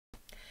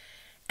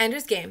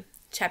Ender's Game,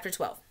 Chapter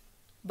 12.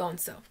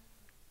 Bonzo.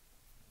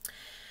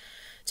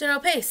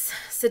 General Pace,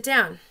 sit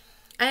down.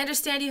 I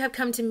understand you have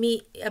come to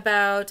me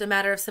about a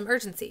matter of some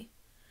urgency.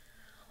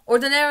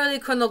 Ordinarily,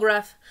 Colonel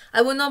Graf,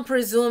 I would not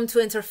presume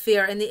to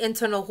interfere in the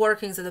internal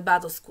workings of the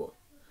battle school.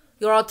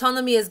 Your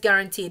autonomy is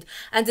guaranteed,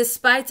 and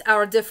despite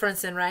our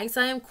difference in ranks,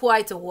 I am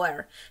quite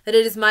aware that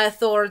it is my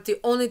authority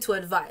only to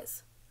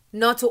advise,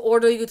 not to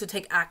order you to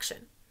take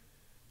action.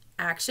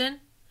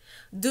 Action?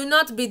 Do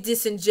not be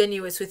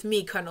disingenuous with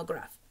me, Colonel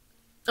Graf.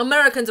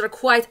 Americans are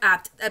quite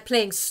apt at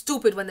playing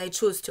stupid when they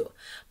choose to,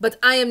 but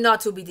I am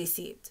not to be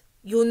deceived.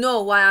 You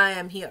know why I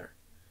am here.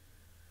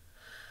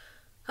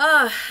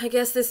 I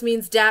guess this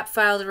means Dapp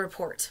filed a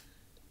report.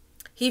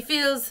 He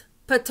feels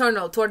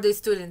paternal toward the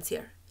students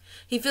here.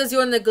 He feels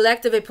your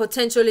neglect of a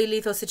potentially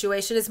lethal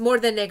situation is more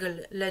than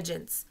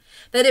negligence,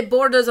 that it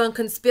borders on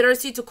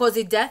conspiracy to cause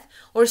the death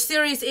or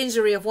serious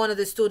injury of one of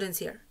the students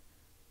here.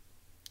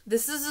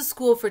 This is a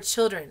school for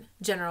children,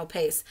 General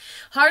Pace.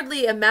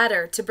 Hardly a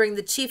matter to bring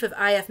the chief of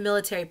IF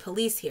military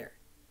police here.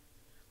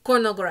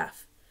 Colonel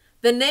Graf,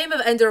 the name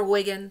of Ender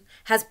Wiggin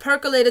has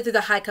percolated through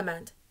the high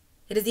command.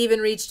 It has even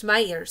reached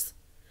my ears.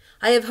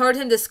 I have heard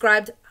him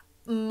described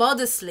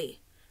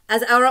modestly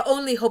as our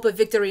only hope of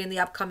victory in the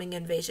upcoming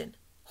invasion.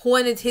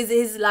 When it is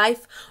his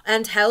life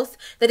and health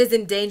that is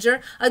in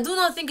danger, I do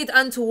not think it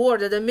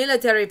untoward that the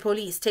military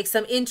police take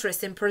some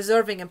interest in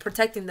preserving and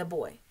protecting the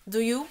boy. Do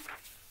you?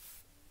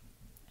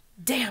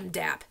 Damn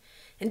Dapp.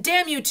 And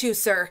damn you too,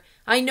 sir.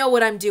 I know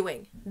what I'm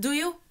doing. Do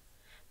you?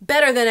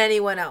 Better than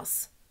anyone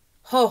else.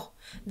 Oh,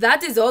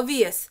 that is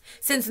obvious,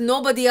 since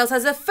nobody else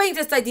has the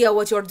faintest idea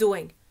what you're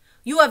doing.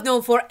 You have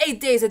known for 8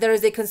 days that there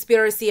is a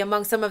conspiracy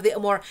among some of the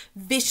more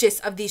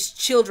vicious of these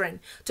children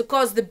to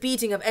cause the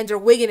beating of Ender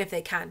Wiggin if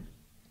they can.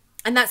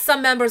 And that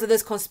some members of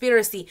this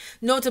conspiracy,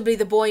 notably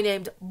the boy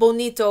named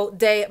Bonito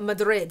de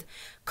Madrid,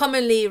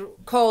 commonly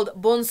called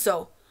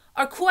Bonzo,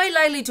 are quite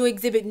likely to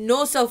exhibit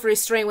no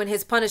self-restraint when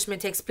his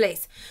punishment takes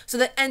place, so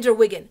that Ender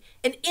Wiggin,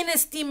 an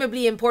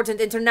inestimably important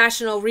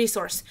international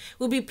resource,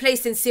 will be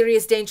placed in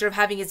serious danger of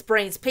having his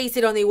brains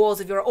pasted on the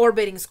walls of your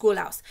orbiting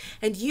schoolhouse.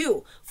 And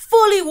you,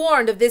 fully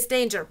warned of this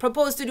danger,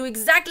 propose to do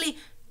exactly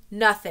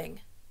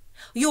nothing.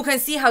 You can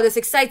see how this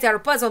excites our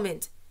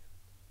puzzlement.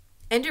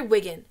 Ender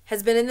Wiggin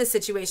has been in this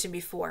situation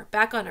before,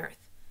 back on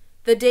Earth,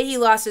 the day he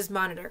lost his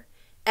monitor.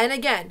 And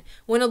again,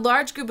 when a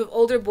large group of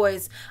older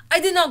boys, I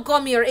did not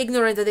come here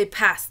ignorant of the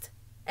past.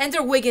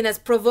 Ender Wiggin has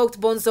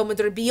provoked Bonzo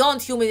Madrid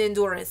beyond human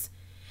endurance,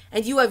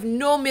 and you have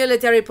no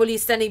military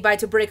police standing by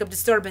to break up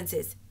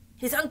disturbances.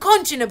 It is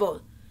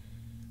unconscionable.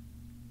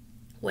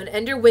 When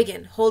Ender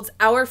Wiggin holds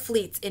our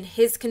fleets in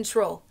his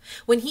control,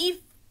 when he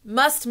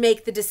must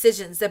make the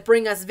decisions that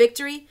bring us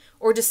victory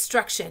or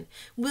destruction,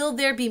 will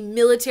there be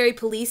military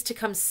police to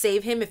come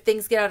save him if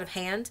things get out of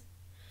hand?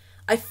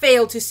 I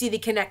fail to see the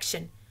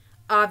connection.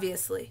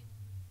 Obviously.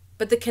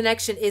 But the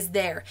connection is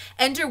there.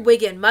 Ender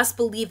Wiggin must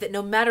believe that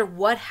no matter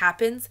what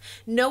happens,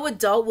 no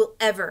adult will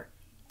ever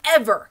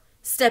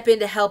step in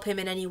to help him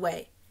in any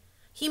way.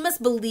 He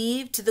must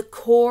believe to the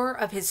core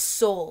of his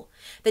soul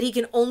that he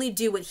can only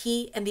do what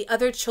he and the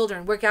other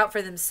children work out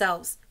for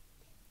themselves.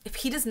 If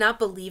he does not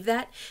believe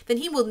that, then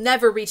he will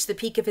never reach the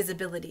peak of his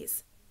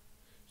abilities.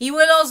 He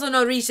will also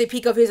not reach the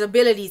peak of his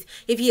abilities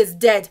if he is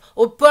dead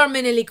or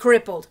permanently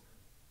crippled.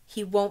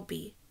 He won't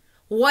be.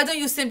 Why don't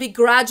you simply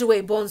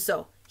graduate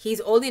Bonzo?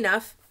 He's old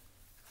enough.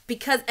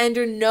 Because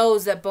Ender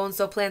knows that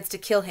Bonzo plans to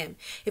kill him.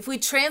 If we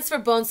transfer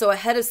Bonzo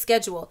ahead of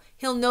schedule,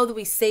 he'll know that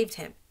we saved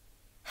him.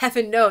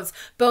 Heaven knows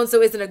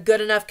Bonzo isn't a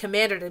good enough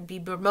commander to be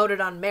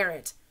promoted on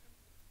merit.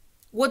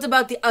 What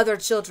about the other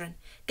children?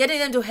 Getting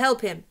them to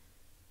help him?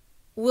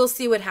 We'll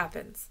see what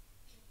happens.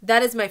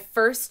 That is my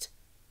first,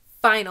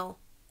 final,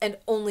 and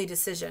only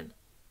decision.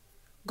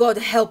 God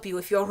help you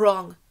if you're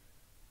wrong.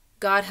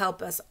 God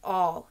help us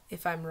all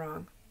if I'm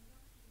wrong.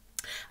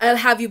 I'll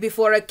have you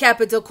before a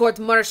capital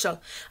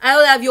court-martial.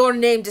 I'll have your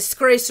name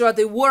disgraced throughout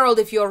the world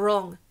if you're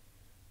wrong.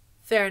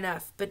 Fair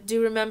enough, but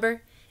do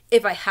remember,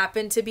 if I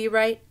happen to be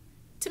right,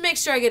 to make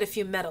sure I get a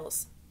few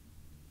medals.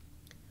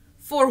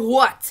 For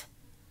what?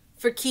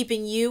 For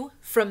keeping you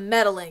from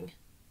meddling.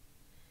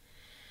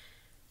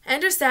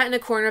 Ender sat in a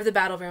corner of the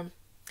battle room,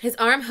 his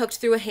arm hooked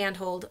through a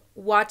handhold,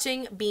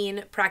 watching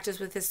Bean practice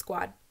with his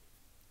squad.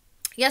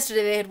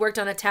 Yesterday they had worked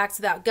on attacks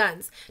without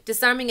guns,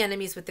 disarming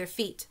enemies with their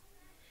feet.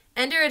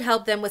 Ender had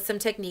helped them with some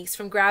techniques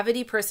from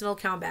gravity personal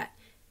combat.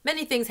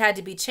 Many things had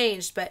to be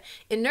changed, but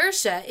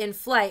inertia in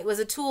flight was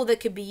a tool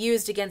that could be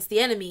used against the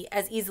enemy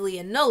as easily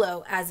in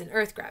Nolo as in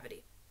Earth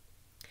gravity.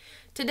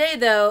 Today,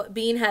 though,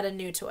 Bean had a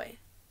new toy.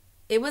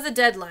 It was a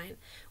deadline,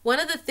 one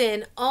of the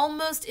thin,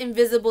 almost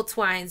invisible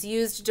twines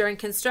used during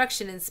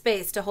construction in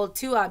space to hold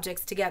two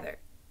objects together.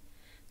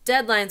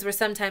 Deadlines were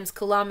sometimes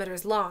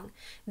kilometers long.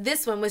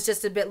 This one was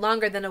just a bit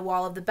longer than a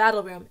wall of the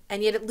battle room,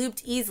 and yet it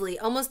looped easily,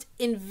 almost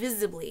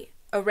invisibly,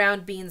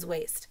 around Bean's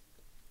waist.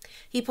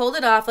 He pulled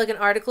it off like an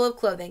article of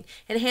clothing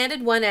and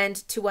handed one end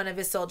to one of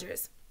his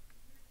soldiers.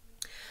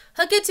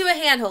 Hook it to a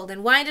handhold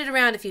and wind it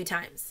around a few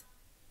times.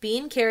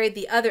 Bean carried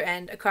the other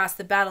end across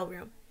the battle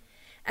room.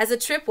 As a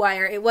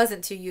tripwire, it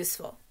wasn't too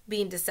useful,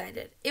 Bean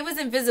decided. It was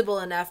invisible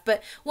enough,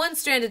 but one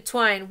strand of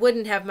twine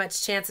wouldn't have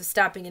much chance of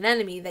stopping an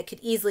enemy that could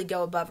easily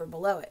go above or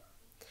below it.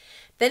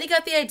 Then he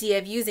got the idea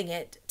of using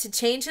it to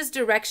change his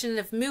direction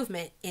of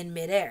movement in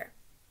midair.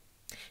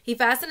 He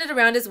fastened it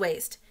around his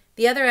waist,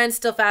 the other end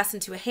still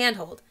fastened to a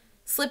handhold,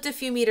 slipped a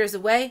few meters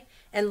away,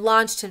 and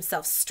launched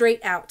himself straight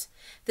out.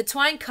 The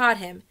twine caught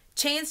him,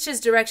 changed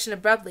his direction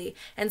abruptly,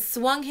 and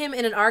swung him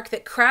in an arc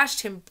that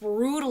crashed him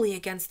brutally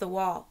against the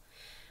wall.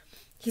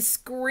 He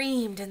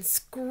screamed and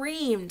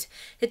screamed.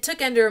 It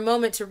took Ender a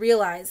moment to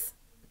realize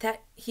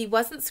that he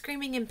wasn't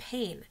screaming in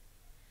pain.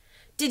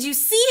 "Did you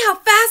see how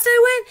fast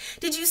I went?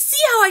 Did you see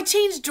how I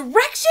changed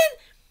direction?"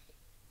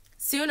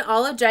 Soon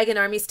all of Dragon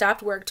Army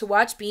stopped work to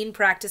watch Bean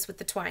practice with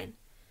the twine.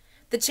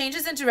 The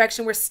changes in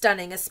direction were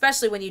stunning,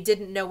 especially when you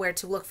didn't know where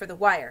to look for the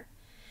wire.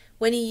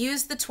 When he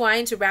used the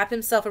twine to wrap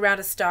himself around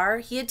a star,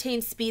 he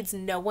attained speeds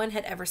no one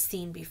had ever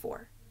seen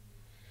before.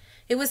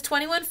 It was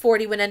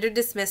 21:40 when Ender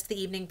dismissed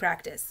the evening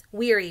practice.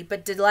 Weary,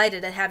 but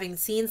delighted at having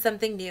seen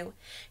something new,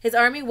 his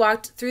army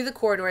walked through the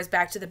corridors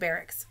back to the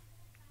barracks.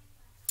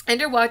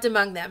 Ender walked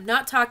among them,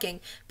 not talking,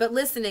 but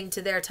listening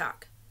to their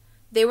talk.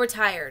 They were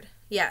tired,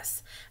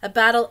 yes. A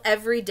battle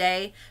every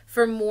day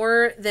for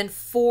more than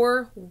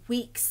 4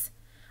 weeks,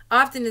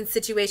 often in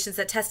situations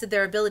that tested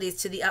their abilities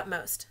to the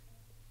utmost.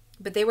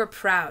 But they were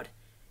proud,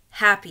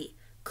 happy,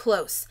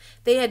 close.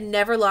 They had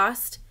never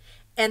lost,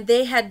 and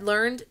they had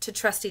learned to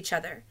trust each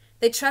other.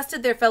 They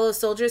trusted their fellow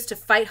soldiers to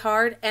fight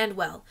hard and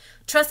well,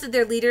 trusted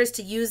their leaders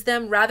to use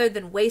them rather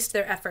than waste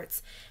their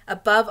efforts.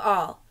 Above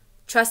all,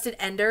 trusted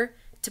Ender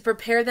to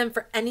prepare them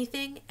for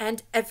anything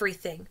and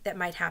everything that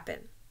might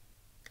happen.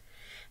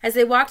 As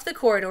they walked the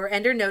corridor,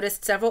 Ender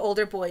noticed several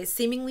older boys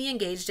seemingly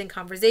engaged in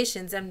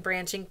conversations and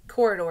branching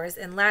corridors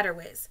and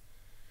ladderways.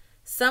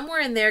 Some were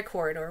in their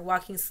corridor,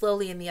 walking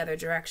slowly in the other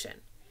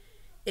direction.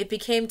 It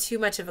became too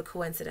much of a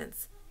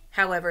coincidence,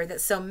 however,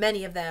 that so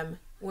many of them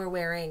were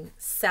wearing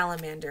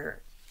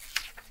salamander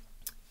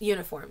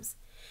uniforms,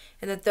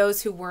 and that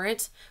those who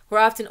weren't were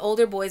often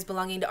older boys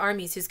belonging to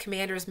armies whose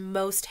commanders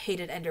most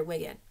hated Ender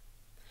Wiggin.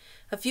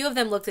 A few of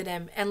them looked at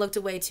him and looked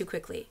away too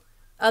quickly.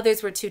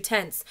 Others were too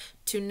tense,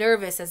 too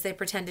nervous as they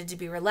pretended to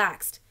be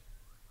relaxed.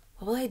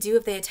 What will I do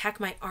if they attack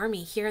my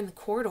army here in the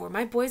corridor?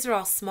 My boys are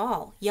all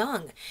small,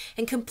 young,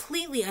 and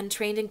completely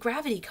untrained in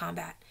gravity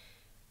combat.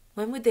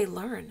 When would they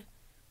learn?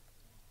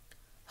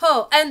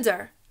 "Ho,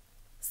 Ender!"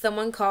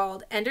 Someone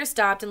called. Ender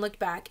stopped and looked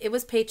back. It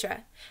was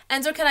Petra.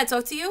 "Ender, can I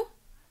talk to you?"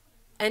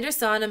 Ender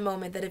saw in a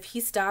moment that if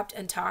he stopped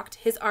and talked,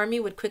 his army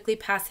would quickly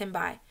pass him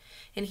by,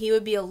 and he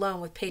would be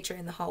alone with Petra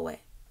in the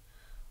hallway.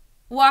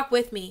 "Walk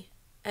with me,"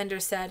 Ender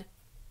said.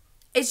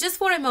 "It's just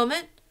for a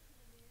moment."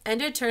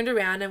 Ender turned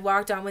around and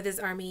walked on with his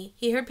army.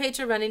 He heard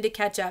Petra running to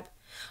catch up.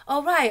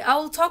 "All right, I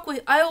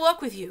will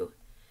walk with you."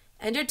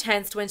 Ender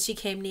tensed when she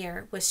came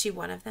near. Was she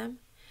one of them?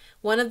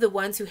 One of the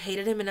ones who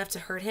hated him enough to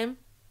hurt him?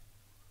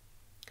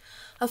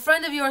 "A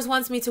friend of yours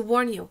wants me to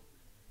warn you.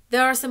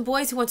 There are some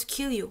boys who want to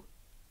kill you."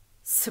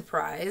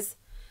 "Surprise,"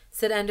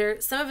 said Ender.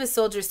 Some of his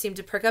soldiers seemed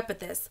to perk up at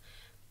this.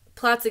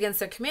 Plots against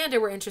their commander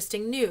were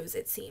interesting news,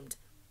 it seemed.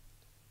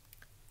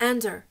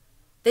 "Ender,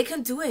 they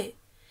can do it.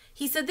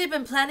 He said they've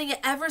been planning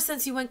it ever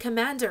since you went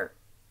commander."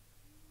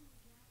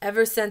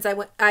 "Ever since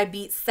I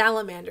beat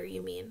Salamander,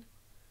 you mean?"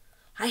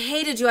 "I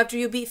hated you after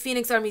you beat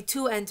Phoenix Army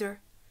too,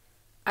 Ender."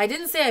 "I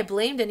didn't say I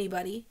blamed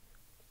anybody."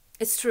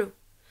 "It's true.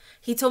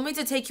 He told me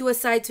to take you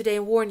aside today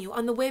and warn you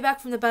on the way back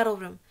from the battle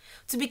room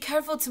to be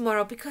careful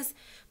tomorrow because—"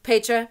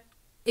 "Petra,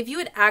 if you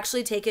had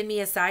actually taken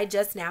me aside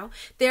just now,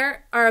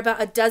 there are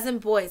about a dozen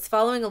boys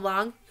following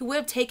along who would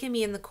have taken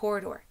me in the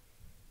corridor.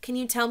 Can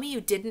you tell me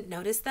you didn't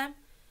notice them?"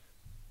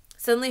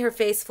 Suddenly her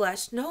face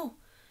flushed. "No,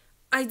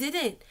 I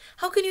didn't.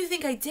 How can you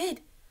think I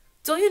did?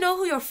 Don't you know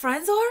who your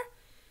friends are?"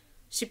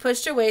 She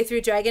pushed her way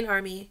through Dragon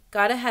Army,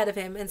 got ahead of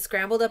him, and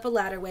scrambled up a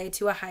ladderway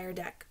to a higher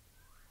deck.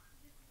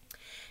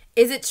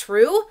 "Is it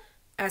true?"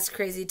 asked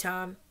Crazy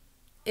Tom.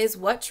 "Is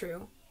what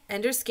true?"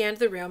 Ender scanned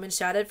the room and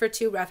shouted for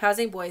 2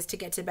 roughhousing boys to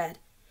get to bed.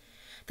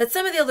 "That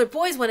some of the other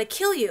boys want to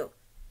kill you."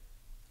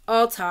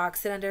 "All talk,"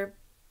 said Ender,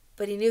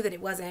 but he knew that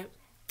it wasn't.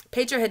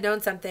 Petra had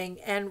known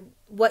something, and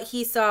what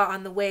he saw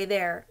on the way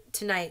there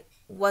tonight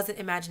wasn't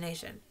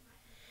imagination.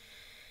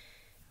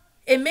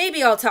 "It may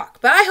be all talk,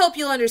 but I hope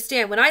you'll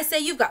understand when I say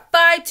you've got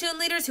 5 toon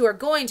leaders who are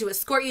going to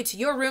escort you to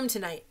your room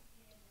tonight."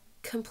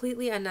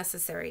 Completely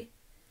unnecessary.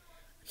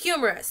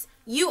 "Humorous,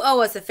 you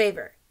owe us a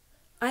favor."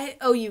 "I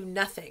owe you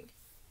nothing."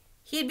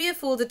 He'd be a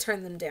fool to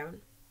turn them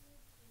down.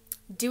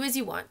 "Do as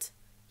you want."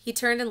 He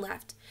turned and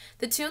left.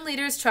 The toon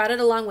leaders trotted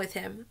along with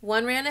him.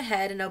 One ran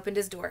ahead and opened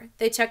his door.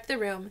 They checked the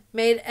room,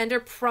 made Ender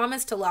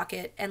promise to lock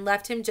it, and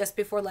left him just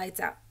before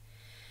lights out.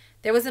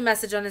 There was a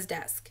message on his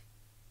desk.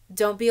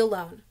 "Don't be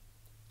alone.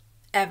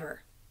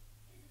 Ever.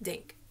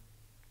 Dink."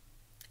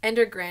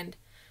 Ender grinned.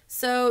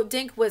 So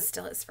Dink was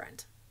still his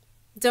friend.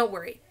 "Don't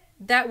worry.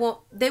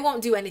 They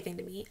won't do anything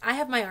to me. I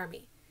have my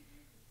army."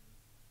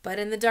 But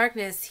in the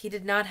darkness, he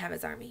did not have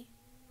his army.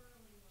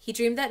 He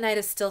dreamed that night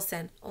of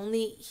Stilson,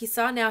 only he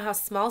saw now how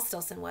small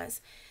Stilson was.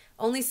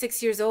 Only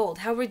 6 years old.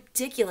 How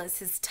ridiculous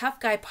his tough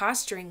guy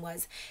posturing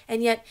was.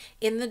 And yet,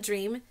 in the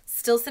dream,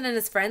 Stilson and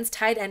his friends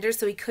tied Ender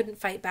so he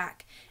couldn't fight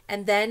back.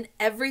 And then,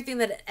 everything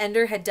that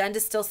Ender had done to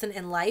Stilson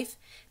in life,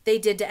 they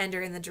did to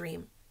Ender in the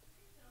dream.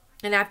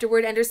 And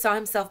afterward, Ender saw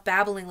himself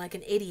babbling like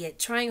an idiot,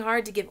 trying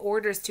hard to give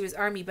orders to his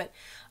army, but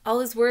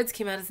all his words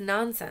came out as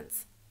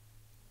nonsense.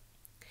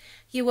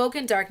 He awoke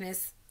in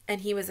darkness,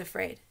 and he was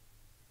afraid.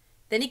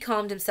 Then he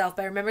calmed himself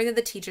by remembering that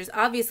the teachers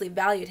obviously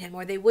valued him,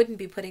 or they wouldn't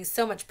be putting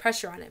so much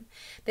pressure on him.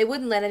 They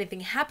wouldn't let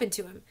anything happen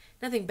to him.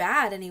 Nothing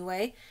bad,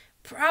 anyway.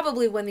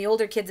 Probably when the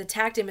older kids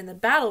attacked him in the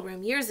battle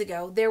room years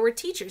ago, there were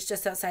teachers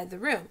just outside the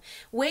room,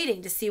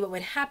 waiting to see what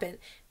would happen.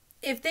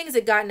 If things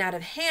had gotten out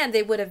of hand,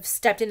 they would have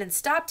stepped in and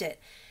stopped it.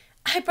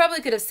 I probably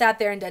could have sat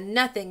there and done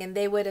nothing, and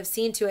they would have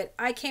seen to it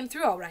I came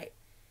through all right.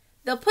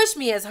 They'll push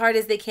me as hard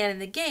as they can in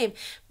the game,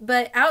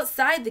 but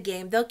outside the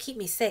game, they'll keep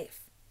me safe.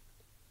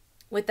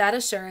 With that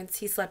assurance,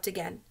 he slept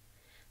again,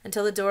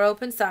 until the door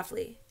opened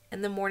softly,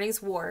 and the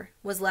morning's war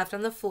was left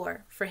on the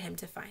floor for him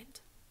to find.